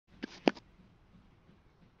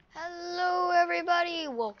everybody,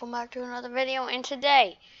 welcome back to another video, and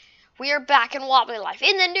today we are back in Wobbly Life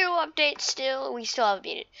in the new update. We still haven't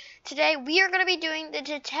beat it. Today we are going to be doing the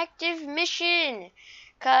detective mission,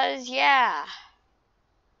 cause yeah,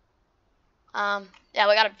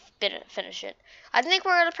 we gotta finish it. I think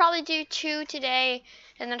we're gonna probably do 2 today,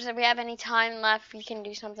 and then if we have any time left, we can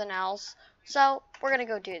do something else. So we're gonna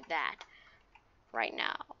go do that right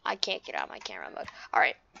now. I can't get out of my camera mode. All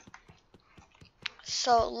right.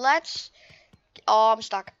 So let's. Oh, I'm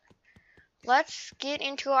stuck. Let's get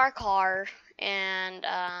into our car and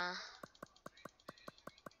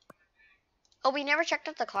oh, we never checked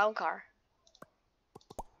out the clown car.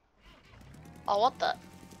 Oh, what the?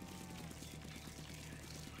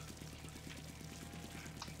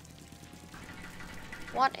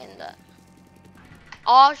 What in the?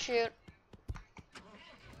 Oh, shoot.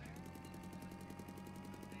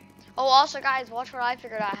 Oh, also guys, watch what I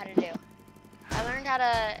figured out how to do. I learned how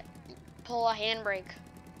to pull a handbrake.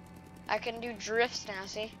 I can do drifts now,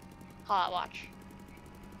 see? Hold on, watch.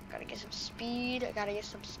 Gotta get some speed.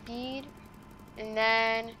 And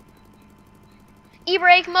then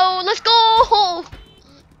e-brake mode. Let's go!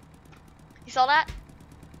 You saw that?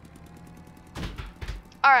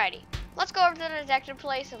 Alrighty. Let's go over to the detective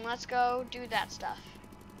place and let's go do that stuff.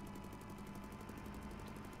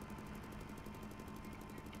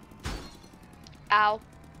 Ow.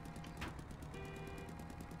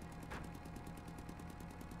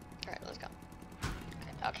 Alright, let's go.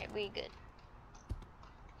 Okay, we good.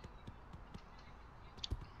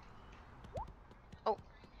 Oh,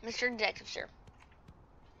 Mr. Detective, sir.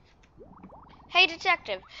 Hey,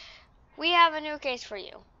 detective. We have a new case for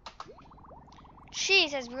you.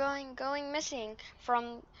 Cheese has been going missing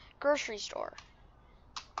from grocery store.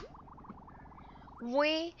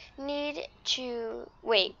 We need to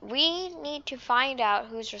find out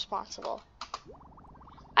who's responsible.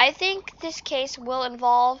 I think this case will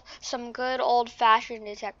involve some good old-fashioned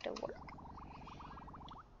detective work.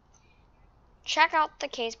 Check out the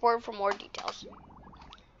case board for more details.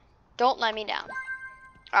 Don't let me down.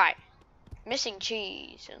 Alright. Missing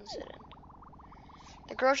cheese incident.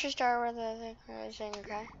 The grocery store where the thing,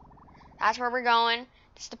 okay? That's where we're going.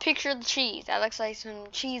 It's the picture of the cheese. That looks like some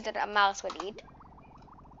cheese that a mouse would eat.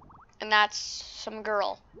 And that's some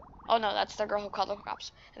girl. Oh no, that's the girl who called the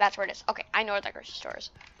cops. And that's where it is. Okay, I know where that grocery store is.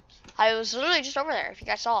 I was literally just over there, if you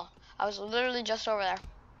guys saw. I was literally just over there.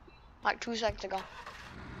 Like 2 seconds ago.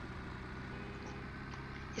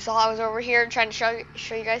 You saw I was over here trying to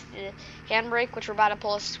show you guys the handbrake, which we're about to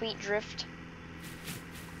pull a sweet drift.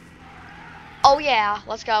 Oh yeah,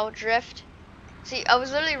 let's go, drift. See, I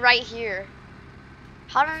was literally right here.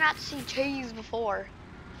 How did I not see cheese before?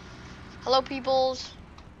 Hello, peoples.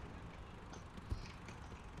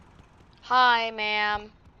 Hi,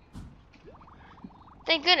 ma'am.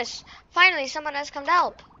 Thank goodness, finally someone has come to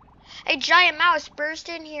help. A giant mouse burst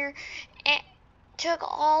in here and took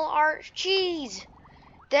all our cheese,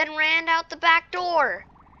 then ran out the back door.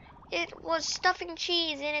 It was stuffing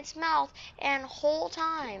cheese in its mouth and the whole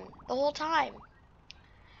time.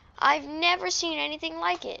 I've never seen anything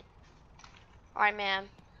like it. Alright, ma'am.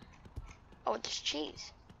 Oh, there's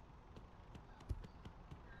cheese.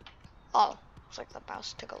 Oh, looks like the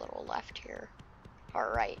mouse took a little left here.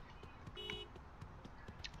 Or right.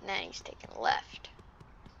 Now he's taking a left.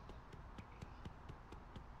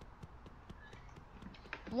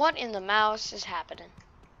 What in the mouse is happening?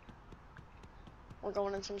 We're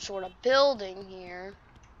going in some sort of building here.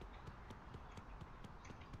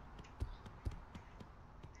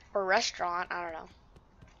 Or restaurant, I don't know.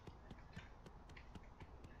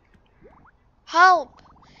 Help!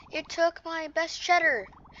 It took my best cheddar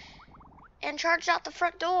and charged out the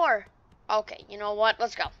front door. Okay, you know what?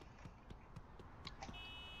 Let's go.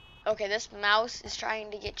 Okay, this mouse is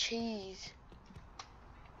trying to get cheese.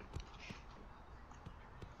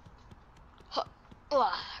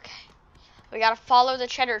 Okay. We gotta follow the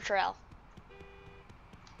cheddar trail.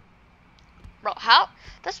 Bro, how?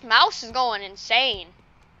 This mouse is going insane.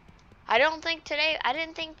 I didn't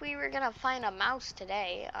think we were gonna find a mouse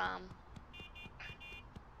today.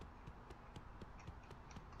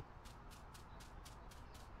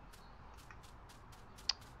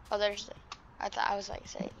 Oh, I thought I was like,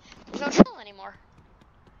 say, there's no trail anymore.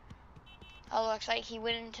 Oh, looks like he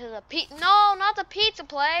went into the no, not the pizza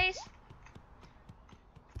place.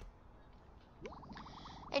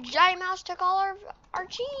 A giant mouse took all our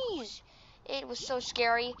cheese. It was so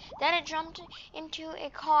scary. Then it jumped into a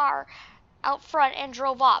car out front and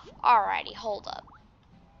drove off. Alrighty, hold up.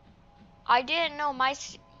 I didn't know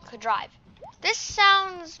mice could drive. This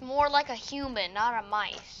sounds more like a human, not a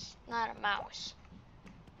mouse.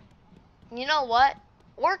 You know what?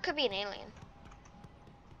 Or it could be an alien.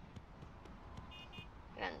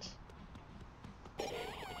 seconds.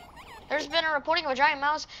 There's been a reporting of a giant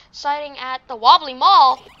mouse sighting at the Wobbly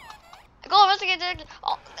Mall. Go investigate.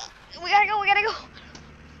 Oh, we gotta go. We gotta go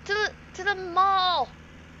to the mall.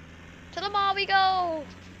 To the mall we go.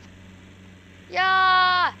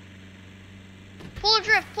 Yeah. Pull a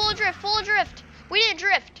drift. Pull a drift. Pull a drift. We didn't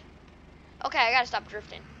drift. Okay, I gotta stop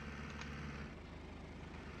drifting.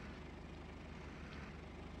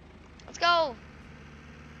 Let's go.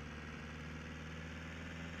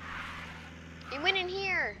 It went in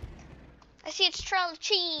here. I see its trail of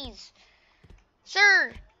cheese.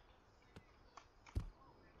 Sir.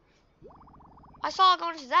 I saw it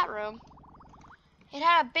going into that room. It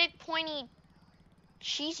had a big pointy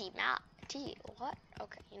cheesy mouth. What?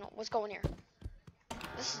 Okay, you know, what's going here?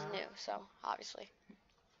 This is new, so obviously.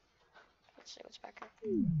 Let's see what's back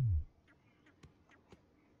here.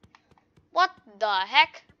 What the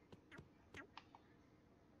heck?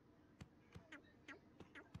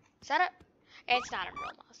 Is that it? It's not a real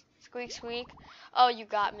mouse. Squeak, squeak. Oh, you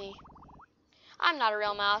got me. I'm not a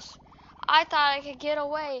real mouse. I thought I could get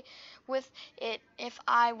away with it if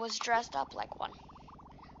I was dressed up like one.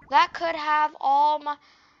 That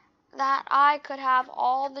I could have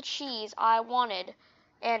all the cheese I wanted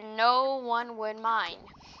and no one would mind.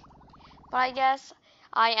 But I guess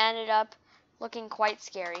I ended up looking quite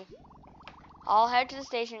scary. I'll head to the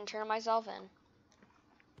station and turn myself in.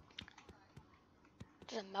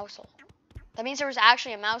 There's a mouse hole. That means there was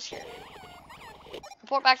actually a mouse here.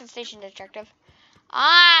 Report back to the station, detective.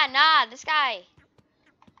 Ah, nah, this guy.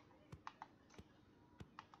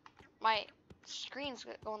 My screen's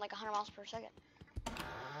going like 100 miles per second.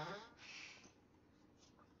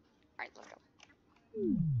 Alright, let's go.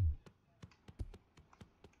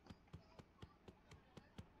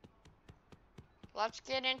 Let's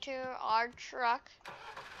get into our truck.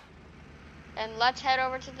 And let's head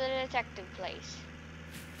over to the detective place.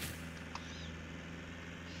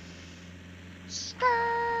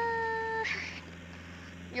 Skirt!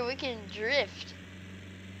 Yo, we can drift.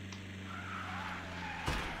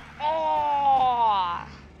 Oh!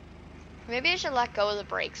 Maybe I should let go of the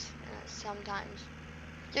brakes sometimes.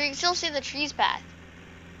 You can still see the trees path.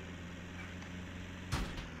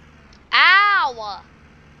 Ow!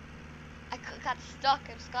 I got stuck.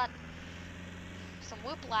 I just got some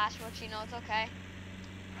whiplash, but you know, it's okay.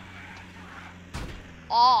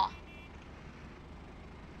 Oh.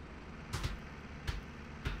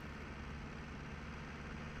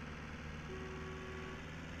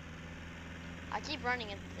 I keep running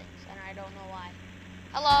into things, and I don't know why.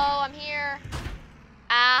 Hello, I'm here.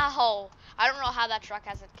 Ow. I don't know how that truck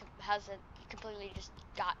hasn't completely just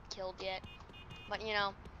got killed yet. But, you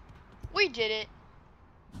know, we did it.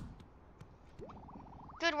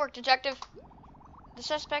 Good work, detective. The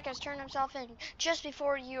suspect has turned himself in just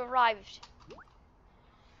before you arrived.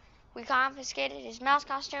 We confiscated his mouse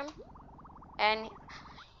costume, and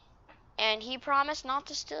he promised not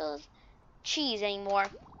to steal cheese anymore.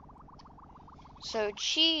 So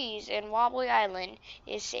cheese in Wobbly Island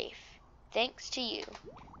is safe, thanks to you.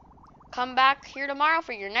 Come back here tomorrow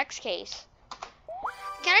for your next case.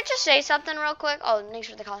 Can I just say something real quick? Oh, thanks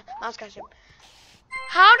for the call. Mouse costume.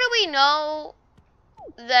 How do we know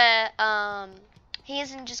that he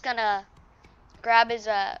isn't just gonna grab his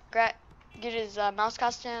get his mouse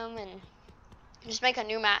costume and just make a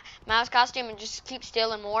new mouse costume and just keep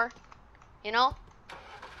stealing more, you know?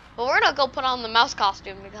 But we're gonna go put on the mouse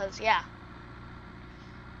costume because, yeah.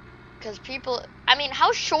 Because people, I mean,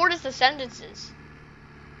 how short is the sentences?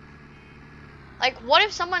 Like, what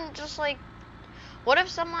if someone just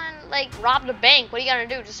robbed a bank? What are you gonna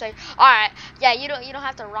do? Just say, all right, yeah, you don't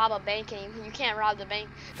have to rob a bank anymore. You can't rob the bank.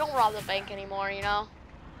 Don't rob the bank anymore, you know?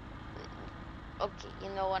 Okay, you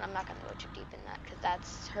know what? I'm not gonna go too deep in that because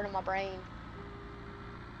that's hurting my brain.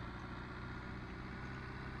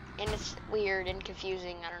 And it's weird and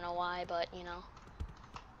confusing. I don't know why, but you know.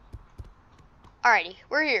 Alrighty,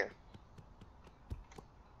 we're here.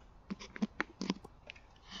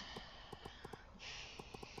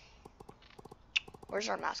 Where's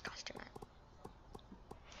our mouse costume at?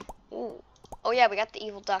 Ooh. Oh yeah, we got the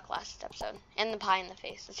evil duck last episode. And the pie in the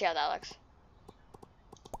face. Let's see how that looks.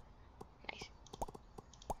 Nice.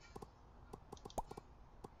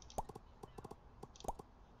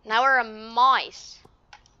 Now we're a mice.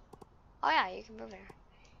 Oh yeah, you can move there.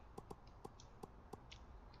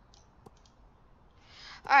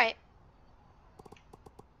 Alright.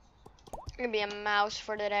 We're gonna be a mouse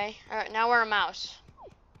for today. Alright, now we're a mouse.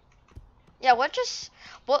 Yeah, what's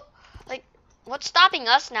stopping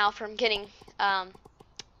us now from getting,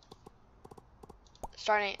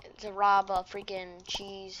 starting to rob a freaking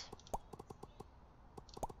cheese?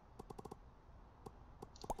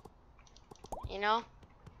 you know?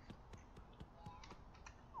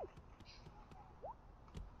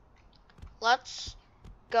 Let's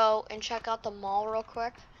go and check out the mall real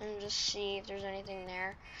quick and just see if there's anything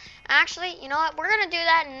there. Actually, you know what? We're gonna do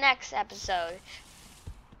that next episode.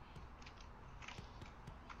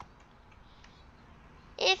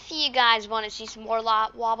 If you guys want to see some more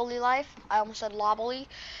Wobbly life, I almost said Wobbly.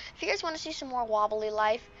 If you guys want to see some more Wobbly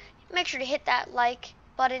life, make sure to hit that like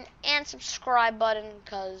button and subscribe button,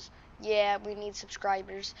 because yeah, we need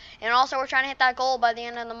subscribers. And also, we're trying to hit that goal by the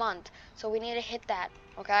end of the month, so we need to hit that,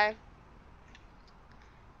 okay?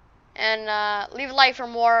 And leave a like for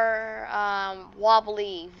more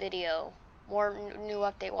Wobbly video, more new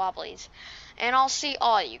update Wobblies. And I'll see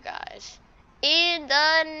all you guys in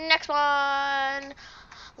the next one.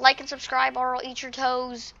 Like and subscribe or I'll eat your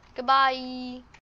toes. Goodbye.